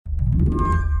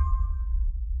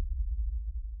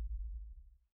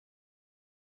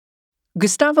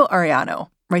Gustavo Arellano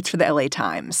writes for the LA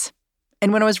Times.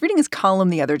 And when I was reading his column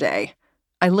the other day,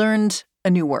 I learned a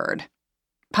new word,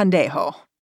 pandejo.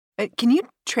 Can you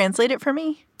translate it for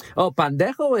me? Oh,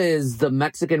 pandejo is the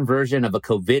Mexican version of a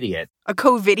covidiot. A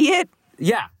covidiot?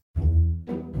 Yeah.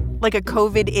 Like a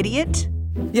COVID idiot?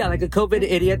 Yeah, like a COVID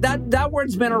idiot. That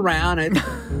word's been around.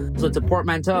 So it's a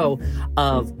portmanteau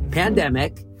of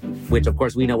pandemic, which of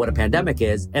course we know what a pandemic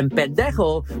is, and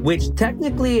pendejo, which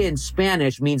technically in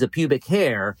Spanish means a pubic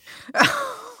hair.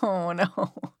 Oh,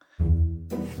 no.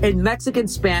 In Mexican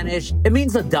Spanish, it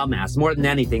means a dumbass more than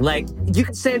anything. Like, you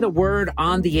can say the word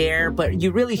on the air, but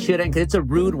you really shouldn't because it's a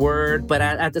rude word. But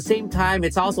at the same time,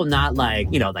 it's also not like,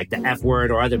 like the F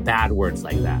word or other bad words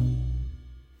like that.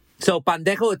 So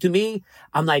pandejo, to me,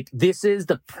 I'm like, this is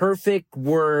the perfect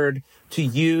word to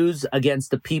use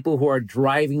against the people who are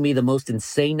driving me the most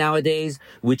insane nowadays,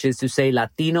 which is to say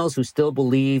Latinos who still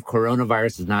believe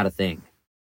coronavirus is not a thing.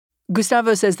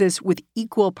 Gustavo says this with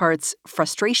equal parts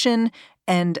frustration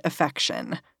and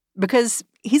affection, because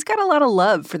he's got a lot of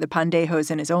love for the pandejos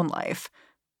in his own life,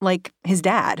 like his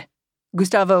dad.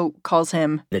 Gustavo calls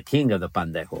him the king of the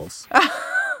pandejos.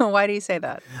 Why do you say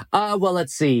that? Well,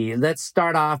 let's see. Let's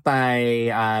start off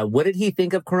by what did he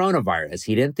think of coronavirus?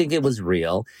 He didn't think it was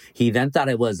real. He then thought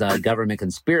it was a government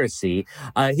conspiracy.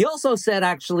 He also said,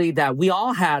 actually, that we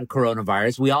all had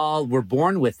coronavirus. We all were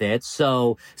born with it.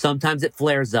 So sometimes it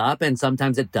flares up and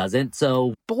sometimes it doesn't.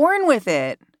 So born with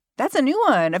it. That's a new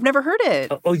one. I've never heard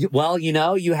it. Well,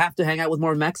 you have to hang out with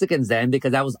more Mexicans then,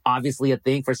 because that was obviously a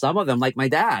thing for some of them, like my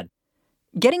dad.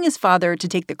 Getting his father to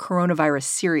take the coronavirus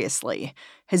seriously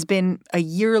has been a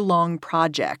year-long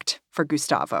project for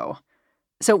Gustavo.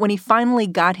 So when he finally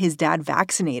got his dad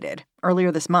vaccinated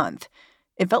earlier this month,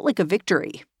 it felt like a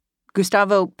victory.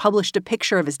 Gustavo published a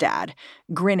picture of his dad,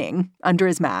 grinning under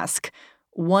his mask,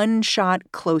 one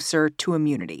shot closer to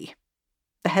immunity.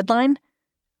 The headline?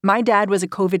 My dad was a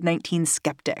COVID-19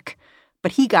 skeptic,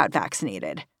 but he got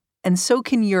vaccinated, and so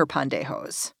can your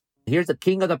pandejos. Here's the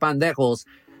king of the pandejos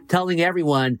telling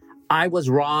everyone, I was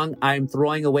wrong, I'm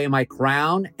throwing away my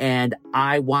crown, and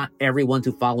I want everyone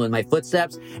to follow in my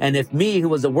footsteps. And if me, who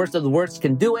was the worst of the worst,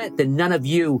 can do it, then none of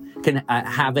you can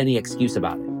have any excuse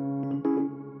about it.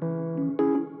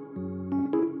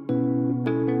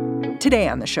 Today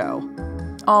on the show,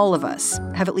 all of us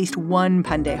have at least one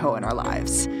pandejo in our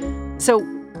lives. So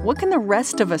what can the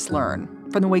rest of us learn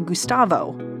from the way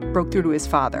Gustavo broke through to his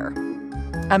father?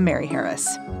 I'm Mary Harris.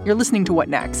 You're listening to What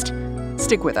Next?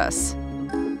 Stick with us.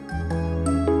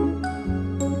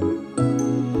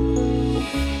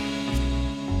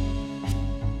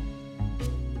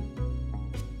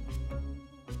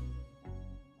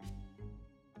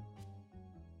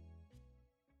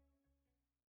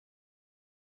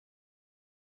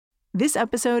 This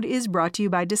episode is brought to you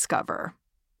by Discover.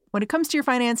 When it comes to your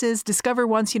finances, Discover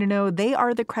wants you to know they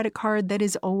are the credit card that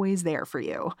is always there for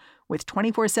you. With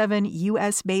 24/7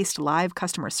 U.S.-based live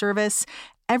customer service,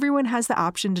 everyone has the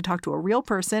option to talk to a real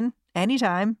person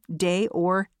anytime, day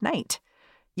or night.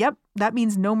 Yep, that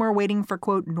means no more waiting for,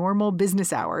 quote, normal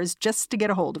business hours just to get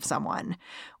a hold of someone.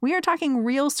 We are talking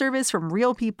real service from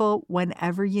real people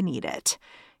whenever you need it.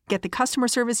 Get the customer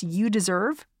service you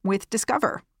deserve with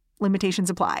Discover. Limitations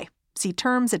apply. See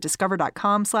terms at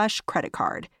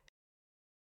discover.com/creditcard.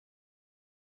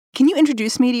 Can you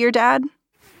introduce me to your dad?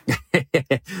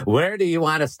 Where do you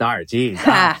want to start? Jeez.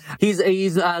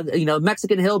 He's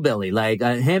Mexican hillbilly. Like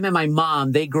him and my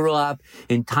mom, they grew up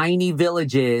in tiny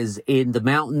villages in the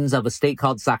mountains of a state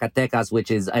called Zacatecas,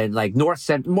 which is like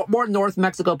more North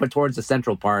Mexico, but towards the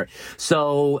central part.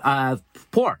 So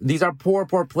poor. These are poor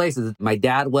places. My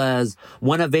dad was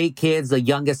one of 8 kids, the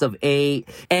youngest of 8.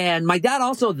 And my dad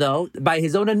also, though, by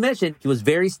his own admission, he was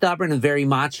very stubborn and very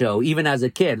macho, even as a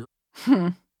kid.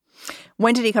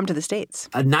 When did he come to the States?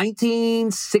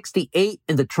 1968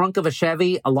 in the trunk of a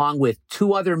Chevy, along with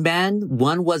 2 other men.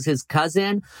 One was his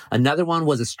cousin. Another one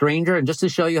was a stranger. And just to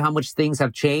show you how much things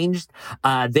have changed,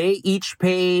 they each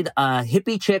paid a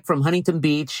hippie chick from Huntington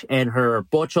Beach and her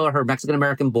pocho, her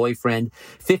Mexican-American boyfriend,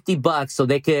 $50 so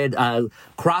they could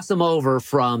cross him over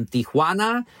from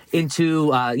Tijuana into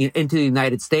the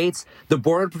United States. The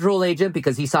Border Patrol agent,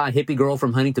 because he saw a hippie girl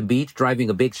from Huntington Beach driving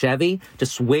a big Chevy,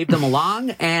 just waved them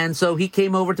along. And so he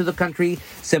came over to the country.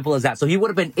 Simple as that. So he would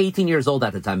have been 18 years old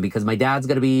at the time, because my dad's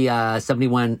going to be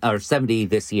 71 or 70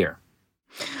 this year.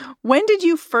 When did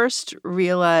you first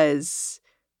realize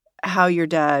how your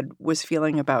dad was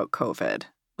feeling about COVID?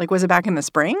 Like, was it back in the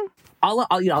spring?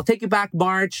 I'll take you back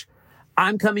March.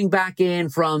 I'm coming back in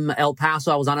from El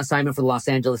Paso. I was on assignment for the Los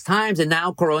Angeles Times, and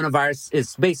now coronavirus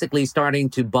is basically starting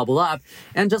to bubble up.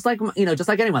 And just like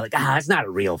anyone, like, it's not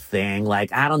a real thing.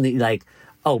 Like, I don't need, like,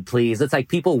 oh, please. It's like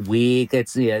people weak.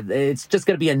 It's just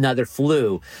going to be another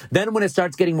flu. Then when it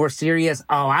starts getting more serious,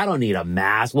 I don't need a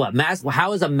mask. What mask?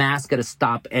 How is a mask going to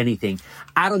stop anything?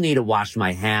 I don't need to wash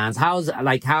my hands. How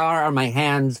are my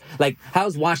hands? Like,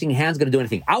 how's washing hands going to do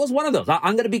anything? I was one of those.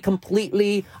 I'm going to be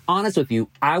completely honest with you.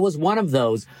 I was one of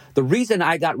those. The reason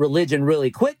I got religion really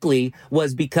quickly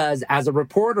was because as a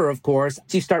reporter, of course,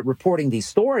 you start reporting these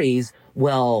stories.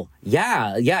 Well,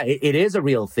 yeah, it is a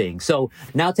real thing. So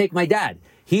now take my dad.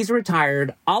 He's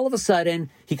retired. All of a sudden,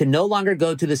 he can no longer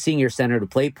go to the senior center to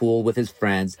play pool with his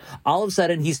friends. All of a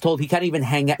sudden, he's told he can't even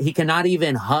hang out. He cannot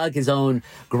even hug his own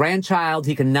grandchild.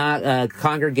 He cannot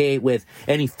congregate with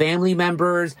any family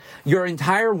members. Your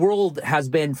entire world has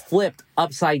been flipped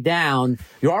upside down.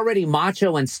 You're already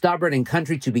macho and stubborn and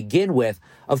country to begin with.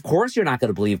 Of course, you're not going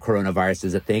to believe coronavirus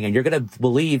is a thing, and you're going to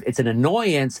believe it's an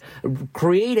annoyance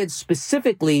created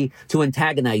specifically to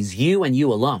antagonize you and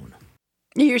you alone.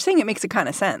 You're saying it makes a kind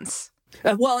of sense.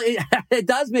 Well, it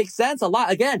does make sense a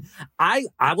lot. Again, I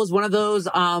was one of those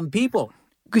people.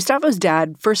 Gustavo's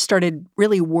dad first started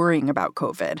really worrying about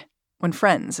COVID when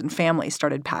friends and family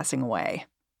started passing away.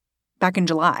 Back in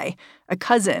July, a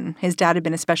cousin his dad had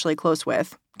been especially close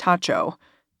with, Tacho,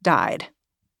 died.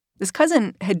 This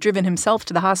cousin had driven himself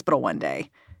to the hospital one day,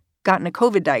 gotten a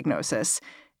COVID diagnosis,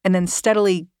 and then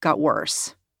steadily got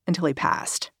worse until he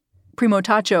passed. Primo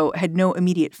Tacho had no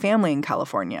immediate family in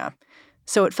California,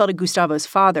 so it fell to Gustavo's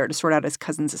father to sort out his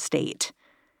cousin's estate.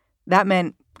 That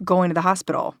meant going to the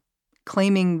hospital,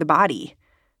 claiming the body,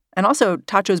 and also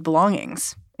Tacho's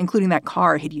belongings, including that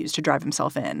car he'd used to drive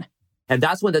himself in. And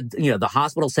that's when the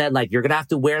hospital said, like, you're going to have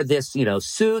to wear this,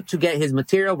 suit to get his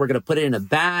material. We're going to put it in a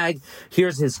bag.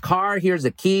 Here's his car. Here's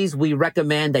the keys. We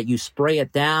recommend that you spray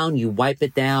it down. You wipe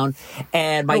it down.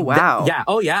 And wow. Yeah.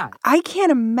 Oh, yeah. I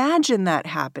can't imagine that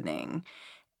happening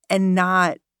and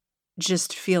not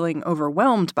just feeling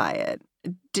overwhelmed by it.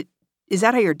 Is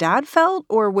that how your dad felt?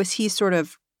 Or was he sort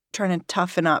of trying to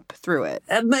toughen up through it?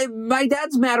 My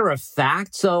dad's matter of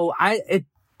fact. So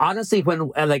honestly,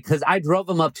 because I drove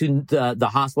him up to the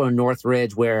hospital in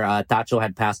Northridge where Tacho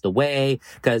had passed away,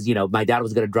 because, my dad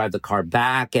was going to drive the car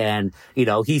back. And,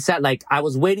 he said, like, I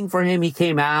was waiting for him. He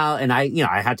came out and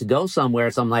I had to go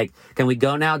somewhere. So I'm like, can we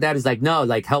go now, Dad? He's like, no,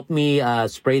 like, help me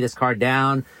spray this car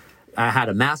down. I had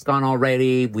a mask on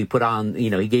already. We put on,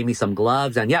 he gave me some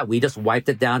gloves, and we just wiped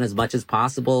it down as much as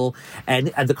possible. And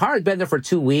the car had been there for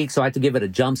 2 weeks, so I had to give it a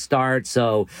jump start.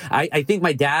 So I think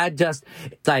my dad just,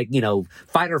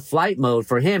 fight or flight mode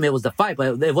for him. It was the fight,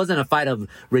 but it wasn't a fight of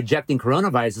rejecting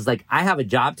coronavirus. It's like, I have a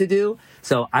job to do,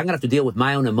 so I'm gonna have to deal with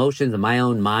my own emotions and my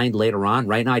own mind later on.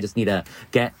 Right now, I just need to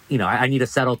I need to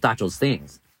settle Tacho's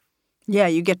things. Yeah,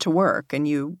 you get to work and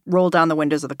you roll down the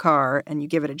windows of the car and you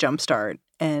give it a jump start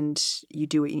and you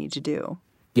do what you need to do.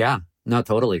 Yeah, no,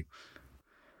 totally.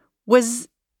 Was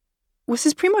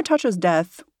his Primo Tacho's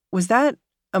death, was that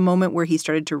a moment where he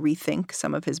started to rethink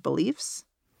some of his beliefs?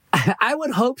 I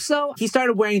would hope so. He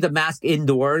started wearing the mask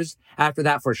indoors after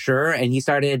that for sure. And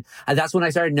that's when I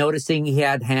started noticing he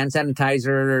had hand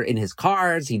sanitizer in his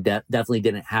cars. He definitely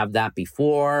didn't have that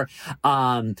before.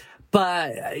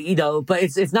 But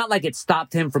it's not like it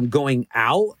stopped him from going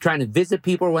out, trying to visit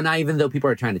people or whatnot, even though people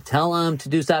are trying to tell him to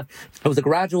do stuff. It was a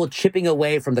gradual chipping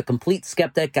away from the complete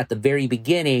skeptic at the very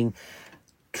beginning,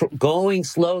 going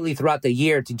slowly throughout the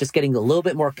year to just getting a little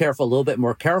bit more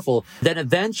careful. Then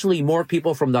eventually more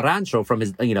people from the rancho, from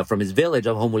his village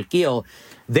of Homulquillo,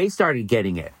 they started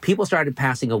getting it. People started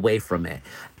passing away from it.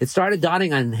 It started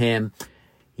dawning on him,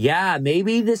 yeah,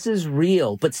 maybe this is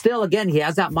real. But still, again, he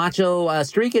has that macho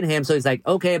streak in him. So he's like,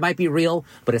 okay, it might be real,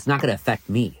 but it's not going to affect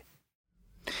me.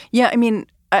 Yeah, I mean,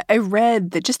 I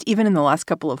read that just even in the last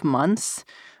couple of months,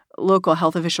 local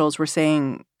health officials were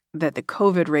saying that the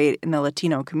COVID rate in the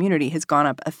Latino community has gone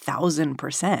up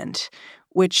 1,000%,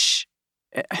 which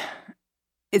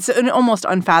it's an almost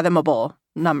unfathomable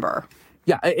number.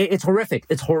 Yeah, it's horrific.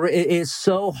 It is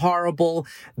so horrible.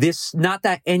 Not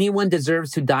that anyone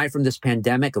deserves to die from this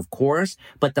pandemic, of course,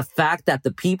 but the fact that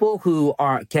the people who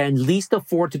can least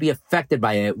afford to be affected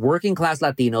by it, working class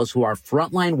Latinos who are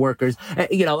frontline workers,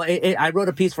 I wrote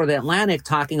a piece for The Atlantic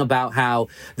talking about how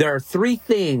there are three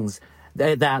things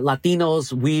that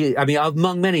Latinos,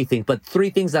 among many things, but three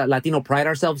things that Latino pride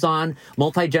ourselves on: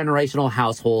 multi-generational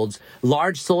households,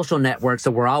 large social networks,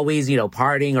 so we're always,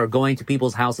 partying or going to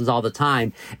people's houses all the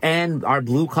time, and our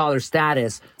blue-collar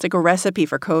status. It's like a recipe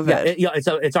for COVID.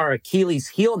 It's our Achilles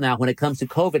heel now when it comes to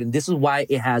COVID, and this is why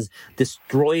it has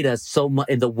destroyed us so much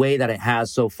in the way that it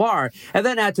has so far. And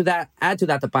then add to that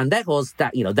the pendejos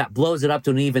that blows it up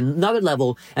to an even another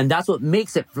level, and that's what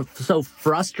makes it so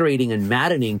frustrating and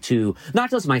maddening to not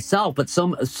just myself, but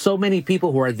so many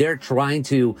people who are there trying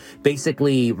to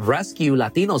basically rescue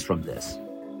Latinos from this.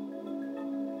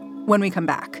 When we come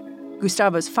back,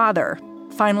 Gustavo's father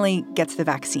finally gets the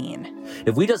vaccine.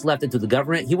 If we just left it to the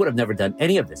government, he would have never done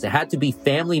any of this. It had to be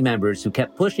family members who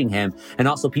kept pushing him, and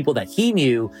also people that he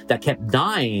knew that kept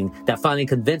dying that finally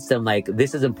convinced him, like,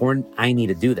 this is important, I need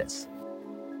to do this.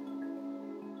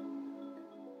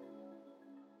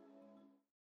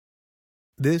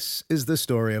 This is the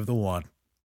story of the one.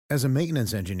 As a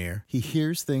maintenance engineer, he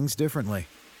hears things differently.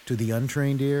 To the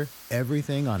untrained ear,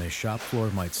 everything on his shop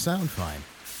floor might sound fine,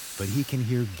 but he can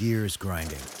hear gears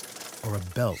grinding or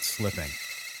a belt slipping.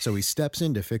 So he steps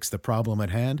in to fix the problem at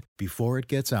hand before it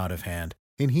gets out of hand.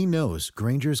 And he knows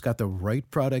Grainger's got the right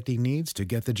product he needs to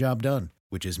get the job done,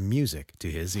 which is music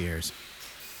to his ears.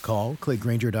 Call, click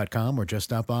Grainger.com, or just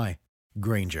stop by.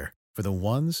 Grainger, for the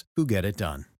ones who get it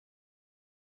done.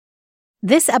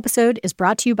 This episode is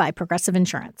brought to you by Progressive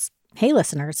Insurance. Hey,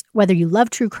 listeners, whether you love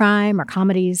true crime or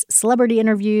comedies, celebrity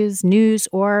interviews, news,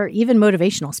 or even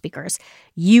motivational speakers,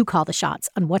 you call the shots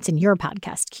on what's in your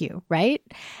podcast queue, right?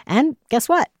 And guess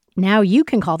what? Now you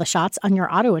can call the shots on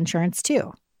your auto insurance,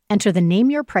 too. Enter the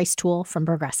Name Your Price tool from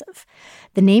Progressive.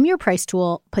 The Name Your Price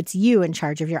tool puts you in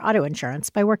charge of your auto insurance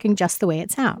by working just the way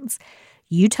it sounds.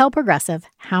 You tell Progressive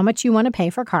how much you want to pay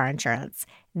for car insurance.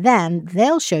 Then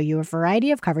they'll show you a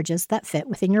variety of coverages that fit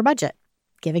within your budget,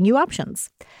 giving you options.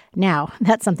 Now,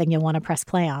 that's something you'll want to press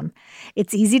play on.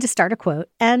 It's easy to start a quote,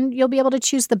 and you'll be able to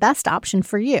choose the best option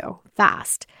for you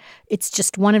fast. It's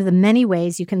just one of the many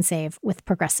ways you can save with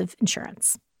Progressive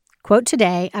Insurance. Quote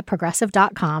today at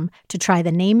Progressive.com to try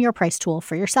the Name Your Price tool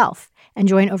for yourself and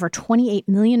join over 28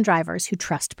 million drivers who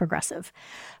trust Progressive.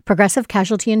 Progressive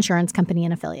Casualty Insurance Company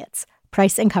and Affiliates.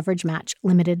 Price and coverage match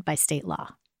limited by state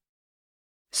law.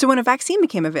 So when a vaccine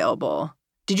became available,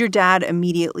 did your dad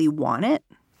immediately want it?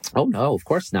 Oh, no, of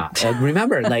course not.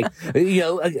 Remember,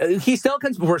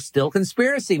 we're still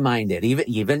conspiracy minded,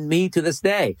 even me to this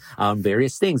day,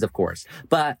 various things, of course.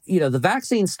 But, the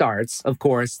vaccine starts, of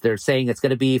course, they're saying it's going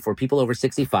to be for people over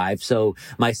 65. So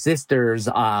my sisters,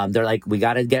 they're like, we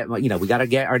got to get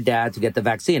our dad to get the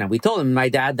vaccine. And we told him, my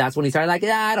dad, that's when he started like,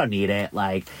 I don't need it.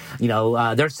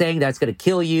 They're saying that's going to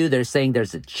kill you. They're saying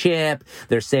there's a chip.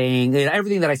 They're saying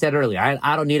everything that I said earlier.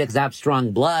 I don't need it because I have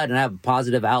strong blood and I have a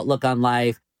positive outlook on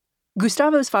life.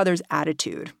 Gustavo's father's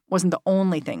attitude wasn't the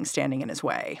only thing standing in his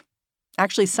way.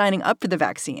 Actually signing up for the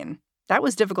vaccine, that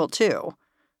was difficult too.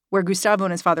 Where Gustavo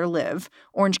and his father live,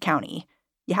 Orange County,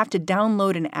 you have to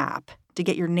download an app to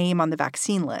get your name on the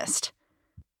vaccine list.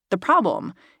 The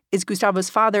problem is Gustavo's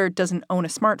father doesn't own a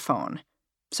smartphone,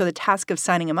 so the task of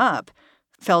signing him up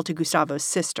fell to Gustavo's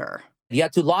sister. You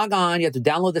had to log on, you had to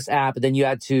download this app, and then you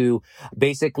had to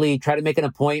basically try to make an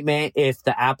appointment if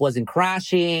the app wasn't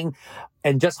crashing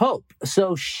and just hope.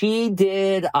 So she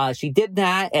did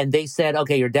that, and they said,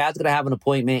 okay, your dad's going to have an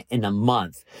appointment in a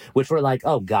month, which we're like,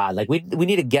 oh God, we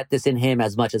need to get this in him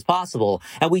as much as possible.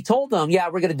 And we told them, yeah,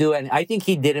 we're going to do it. And I think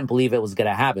he didn't believe it was going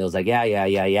to happen. It was like,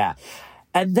 yeah.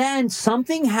 And then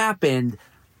something happened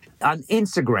on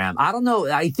Instagram. I don't know.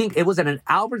 I think it was at an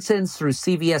Albertsons through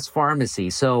CVS Pharmacy.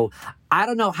 So I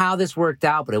don't know how this worked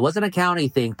out, but it wasn't a county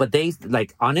thing. But they,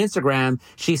 on Instagram,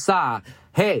 she saw,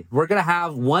 hey, we're going to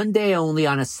have one day only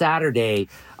on a Saturday,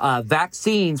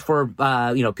 vaccines for,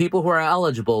 people who are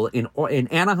eligible in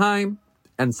Anaheim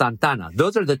and Santana.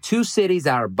 Those are the two cities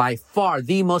that are by far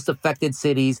the most affected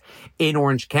cities in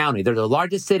Orange County. They're the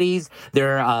largest cities.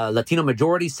 They're Latino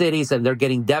majority cities, and they're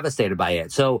getting devastated by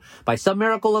it. So by some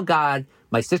miracle of God,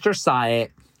 my sister saw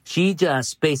it. She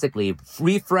just basically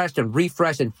refreshed.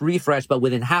 But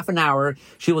within half an hour,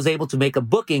 she was able to make a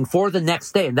booking for the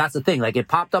next day. And that's the thing. It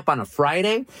popped up on a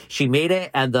Friday. She made it,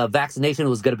 and the vaccination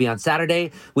was going to be on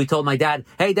Saturday. We told my dad,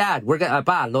 hey, Dad, we're going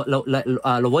to,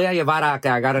 lo voy a llevar a que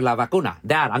agarre la vacuna.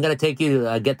 Dad, I'm going to take you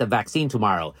to get the vaccine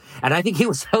tomorrow. And I think he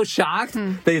was so shocked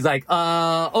that he's like,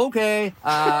 okay.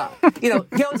 He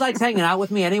always likes hanging out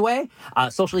with me anyway.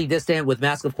 Socially distant with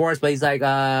mask, of course. But he's like,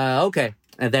 okay.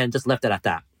 And then just left it at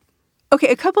that. Okay,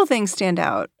 a couple things stand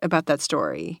out about that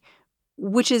story,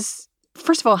 which is,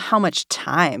 first of all, how much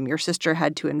time your sister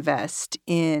had to invest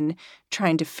in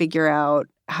trying to figure out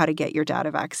how to get your dad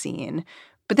a vaccine,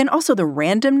 but then also the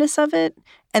randomness of it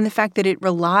and the fact that it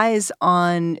relies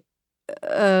on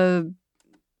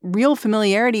real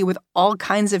familiarity with all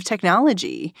kinds of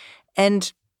technology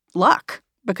and luck,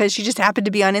 because she just happened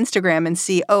to be on Instagram and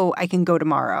see, oh, I can go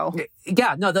tomorrow.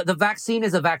 Yeah, no, the vaccine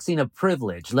is a vaccine of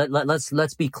privilege.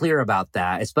 Let's be clear about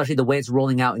that, especially the way it's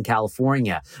rolling out in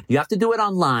California. You have to do it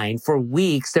online. For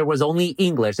weeks, there was only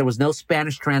English. There was no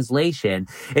Spanish translation.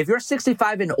 If you're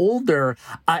 65 and older,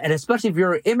 and especially if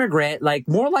you're an immigrant, like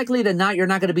more likely than not, you're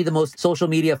not going to be the most social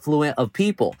media fluent of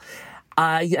people.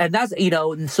 And that's,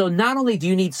 so not only do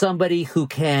you need somebody who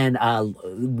can,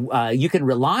 you can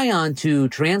rely on to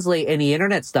translate any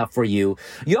internet stuff for you,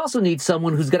 you also need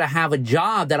someone who's going to have a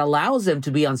job that allows them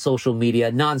to be on social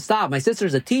media nonstop. My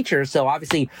sister's a teacher, so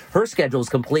obviously her schedule is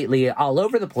completely all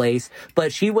over the place,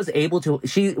 but she was able to,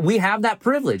 we have that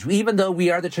privilege. Even though we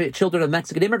are the children of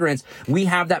Mexican immigrants, we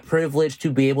have that privilege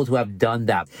to be able to have done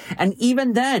that. And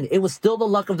even then, it was still the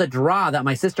luck of the draw that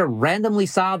my sister randomly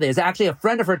saw this. Actually, a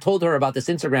friend of her told her about this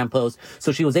Instagram post.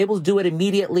 So she was able to do it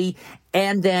immediately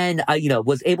and then,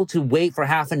 was able to wait for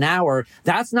half an hour.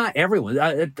 That's not everyone.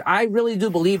 I really do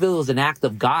believe it was an act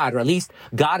of God, or at least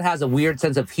God has a weird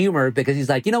sense of humor, because he's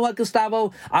like, you know what,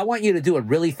 Gustavo, I want you to do a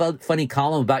really funny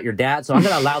column about your dad. So I'm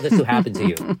going to allow this to happen to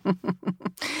you.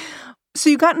 So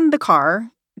you got in the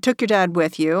car, took your dad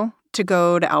with you to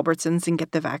go to Albertsons and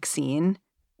get the vaccine.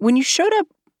 When you showed up,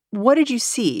 what did you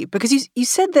see? Because you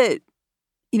said that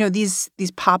these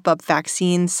pop-up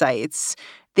vaccine sites,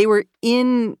 they were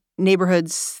in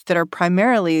neighborhoods that are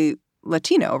primarily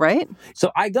Latino, right?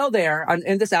 So I go there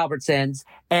in this Albertsons,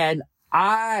 and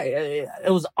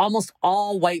it was almost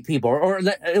all white people, or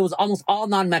it was almost all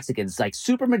non-Mexicans, like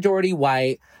super majority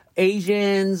white,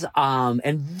 Asians,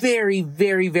 and very,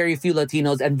 very, very few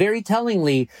Latinos. And very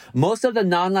tellingly, most of the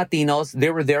non-Latinos,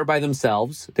 they were there by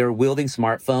themselves. They were wielding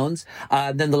smartphones.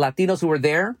 Then the Latinos who were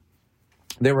there,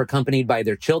 they were accompanied by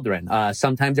their children.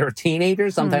 Sometimes they were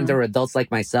teenagers, sometimes they were adults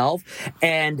like myself.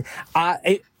 And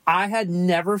I had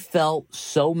never felt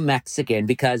so Mexican,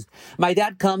 because my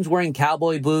dad comes wearing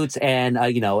cowboy boots and,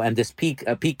 and this peak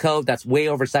coat that's way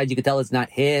oversized. You could tell it's not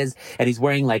his. And he's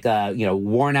wearing like a,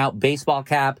 worn out baseball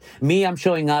cap. Me, I'm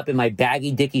showing up in my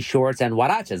baggy Dickie shorts and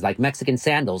huaraches, like Mexican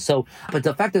sandals. So, but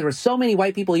the fact that there were so many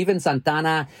white people, even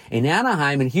Santana in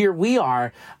Anaheim, and here we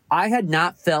are, I had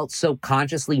not felt so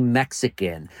consciously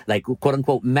Mexican, like quote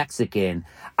unquote Mexican.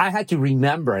 I had to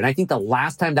remember. And I think the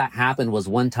last time that happened was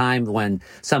one time when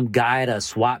some guy at a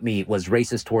swap meet was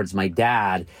racist towards my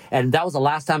dad. And that was the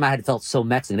last time I had felt so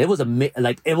Mexican.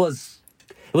 It was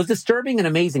disturbing and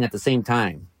amazing at the same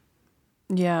time.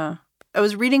 Yeah. I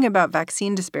was reading about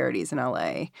vaccine disparities in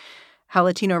LA, how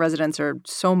Latino residents are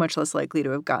so much less likely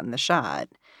to have gotten the shot.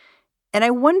 And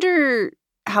I wonder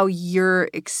how your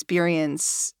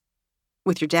experience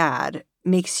with your dad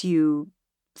makes you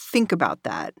think about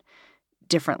that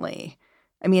differently.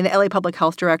 I mean, the LA Public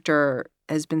Health Director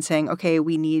has been saying, okay,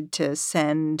 we need to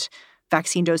send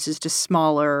vaccine doses to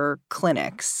smaller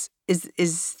clinics.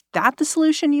 Is that the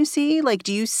solution you see? Like,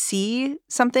 do you see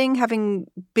something, having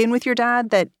been with your dad,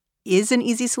 that is an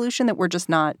easy solution that we're just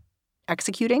not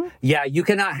executing? Yeah, you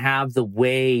cannot have the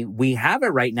way we have it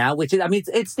right now, which is,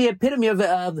 it's the epitome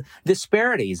of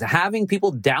disparities. Having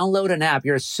people download an app,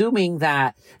 you're assuming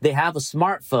that they have a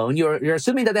smartphone. You're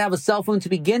assuming that they have a cell phone to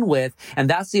begin with, and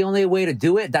that's the only way to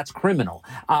do it. That's criminal.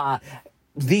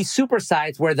 These super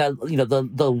sites where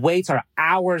the waits are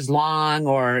hours long,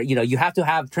 or, you have to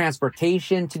have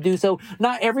transportation to do so.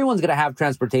 Not everyone's going to have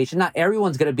transportation. Not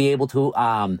everyone's going to be able to,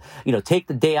 take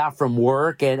the day off from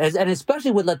work. And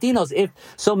especially with Latinos, if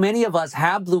so many of us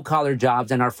have blue collar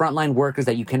jobs and are frontline workers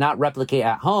that you cannot replicate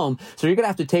at home. So you're going to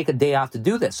have to take a day off to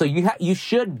do this. So you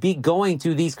should be going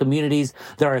to these communities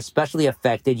that are especially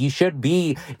affected. You should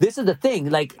be, this is the thing,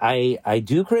 like I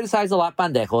do criticize a lot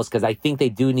pandejos, because I think they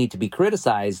do need to be criticized.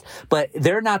 But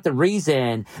they're not the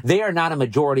reason. They are not a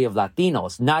majority of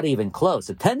Latinos, not even close.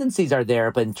 The tendencies are there,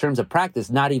 but in terms of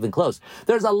practice, not even close.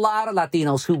 There's a lot of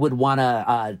Latinos who would want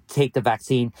to take the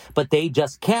vaccine, but they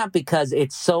just can't, because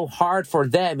it's so hard for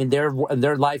them in their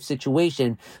life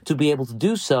situation to be able to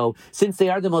do so. Since they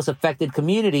are the most affected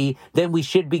community, then we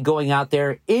should be going out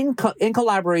there in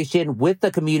collaboration with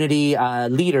the community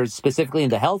leaders, specifically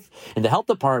in the health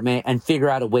department, and figure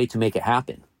out a way to make it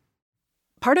happen.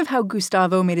 Part of how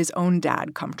Gustavo made his own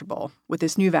dad comfortable with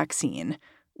this new vaccine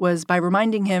was by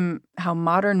reminding him how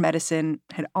modern medicine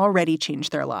had already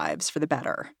changed their lives for the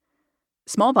better.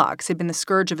 Smallpox had been the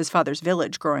scourge of his father's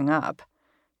village growing up.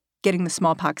 Getting the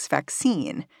smallpox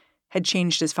vaccine had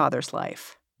changed his father's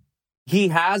life. He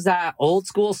has that old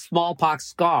school smallpox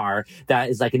scar that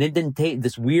is like an indentation,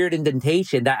 this weird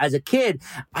indentation that as a kid,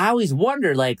 I always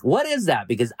wondered, like, what is that?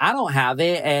 Because I don't have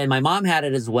it and my mom had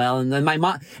it as well. And then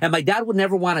my dad would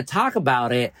never want to talk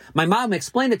about it. My mom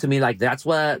explained it to me like, that's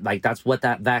what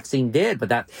that vaccine did.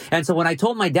 And so when I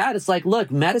told my dad, it's like, look,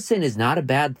 medicine is not a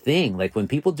bad thing. Like when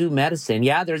people do medicine,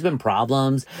 yeah, there's been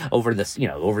problems over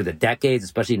the decades,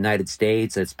 especially in the United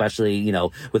States, especially,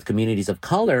 with communities of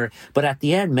color. But at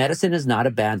the end, medicine is not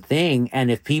a bad thing. And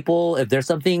if there's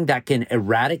something that can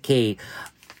eradicate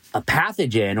a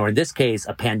pathogen, or in this case,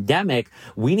 a pandemic,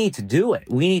 we need to do it.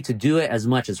 We need to do it as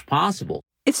much as possible.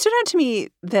 It stood out to me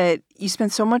that you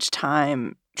spent so much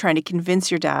time trying to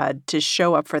convince your dad to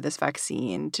show up for this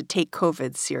vaccine, to take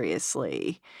COVID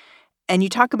seriously. And you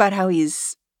talk about how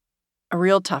he's a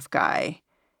real tough guy.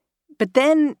 But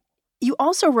then you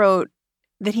also wrote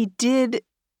that he did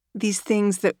these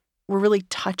things that were really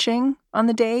touching on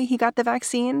the day he got the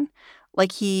vaccine.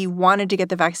 Like he wanted to get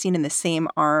the vaccine in the same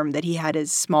arm that he had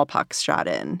his smallpox shot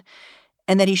in,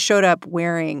 and that he showed up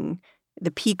wearing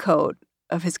the pea coat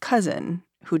of his cousin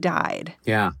who died.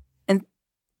 Yeah. And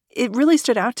it really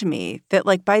stood out to me that,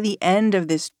 like, by the end of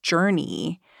this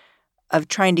journey of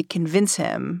trying to convince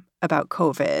him about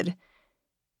COVID,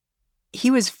 he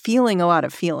was feeling a lot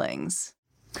of feelings.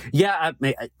 Yeah,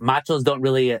 machos don't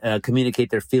really communicate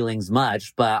their feelings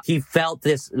much, but he felt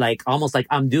this like almost like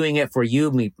I'm doing it for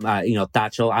you,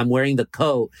 Tacho. I'm wearing the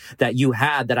coat that you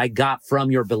had that I got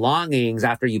from your belongings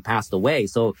after you passed away.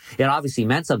 So it obviously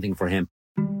meant something for him.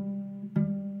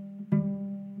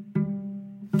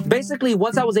 Basically,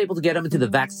 once I was able to get him into the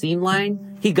vaccine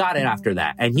line, he got it after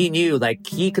that. And he knew like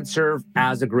he could serve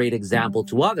as a great example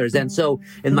to others. And so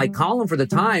in my column for the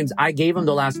Times, I gave him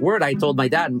the last word. I told my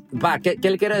dad, Pa, ¿qué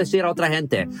le quiere decir a otra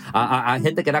gente? A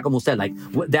gente que era como usted. Like,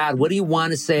 Dad, what do you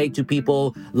want to say to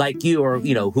people like you or,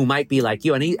 who might be like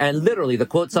you? And literally the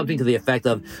quote something to the effect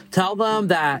of, tell them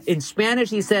that in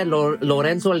Spanish, he said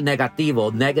Lorenzo el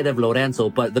negativo, negative Lorenzo,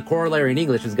 but the corollary in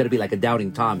English is going to be like a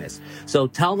doubting Thomas. So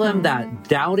tell them that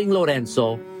doubting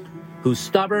Lorenzo, who's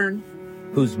stubborn,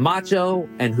 who's macho,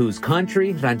 and who's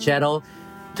country, ranchero,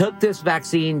 took this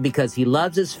vaccine because he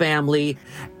loves his family.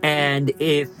 And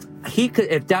if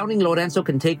doubting Lorenzo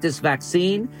can take this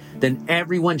vaccine, then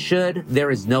everyone should.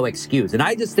 There is no excuse. And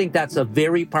I just think that's a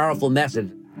very powerful message.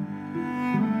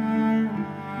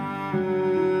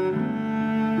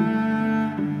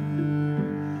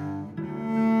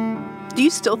 Do you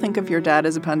still think of your dad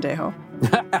as a pendejo?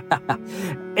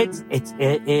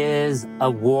 It is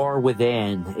a war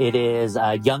within. It is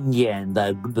a Jungian,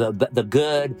 the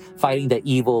good fighting the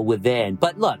evil within.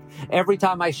 But look, every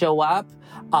time I show up,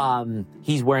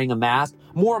 he's wearing a mask.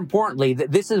 More importantly,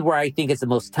 this is where I think it's the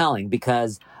most telling,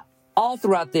 because all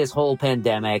throughout this whole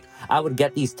pandemic, I would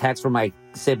get these texts from my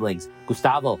siblings.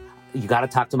 Gustavo, you got to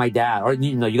talk to my dad, or,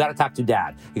 you got to talk to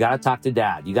dad. You got to talk to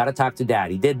dad. You got to talk to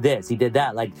dad. He did this. He did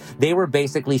that. Like, they were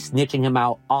basically snitching him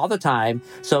out all the time.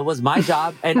 So it was my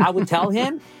job. And I would tell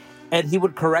him, and he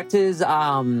would correct his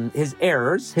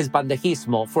errors, his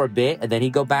bandejismo for a bit. And then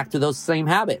he'd go back to those same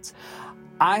habits.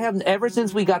 I have, ever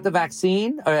since we got the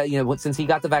vaccine, since he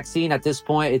got the vaccine, at this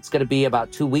point, it's going to be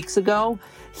about 2 weeks ago.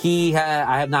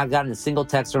 I have not gotten a single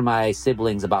text from my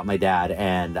siblings about my dad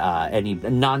and any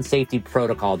non-safety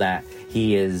protocol that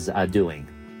he is doing.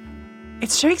 It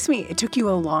strikes me, it took you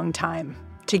a long time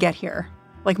to get here,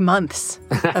 like months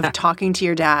of talking to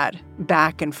your dad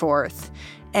back and forth.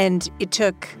 And it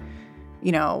took,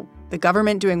 the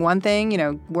government doing one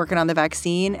thing, working on the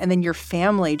vaccine, and then your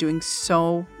family doing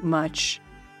so much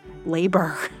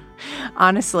labor,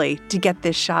 honestly, to get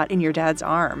this shot in your dad's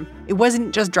arm. It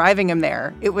wasn't just driving him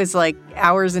there. It was like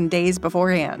hours and days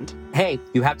beforehand. Hey,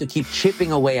 you have to keep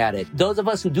chipping away at it. Those of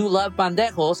us who do love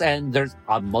pandejos, and there's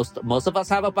most of us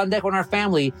have a pandejo in our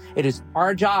family, it is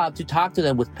our job to talk to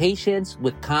them with patience,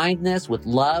 with kindness, with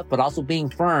love, but also being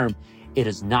firm. It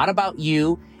is not about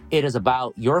you. It is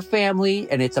about your family,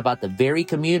 and it's about the very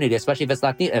community, especially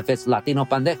if it's Latino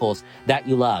pandejos that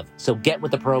you love. So get with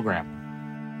the program.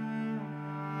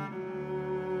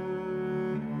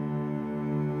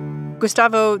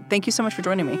 Gustavo, thank you so much for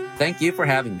joining me. Thank you for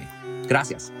having me.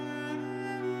 Gracias.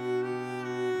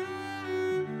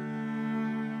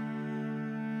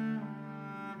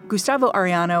 Gustavo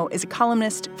Arellano is a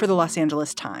columnist for the Los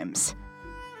Angeles Times.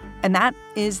 And that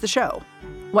is the show.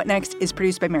 What Next is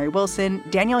produced by Mary Wilson,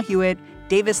 Daniel Hewitt,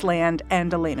 Davis Land,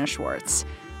 and Elena Schwartz.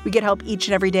 We get help each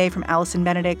and every day from Allison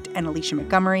Benedict and Alicia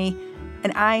Montgomery.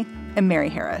 And I am Mary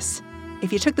Harris.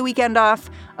 If you took the weekend off,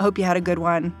 I hope you had a good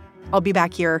one. I'll be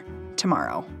back here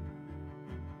tomorrow.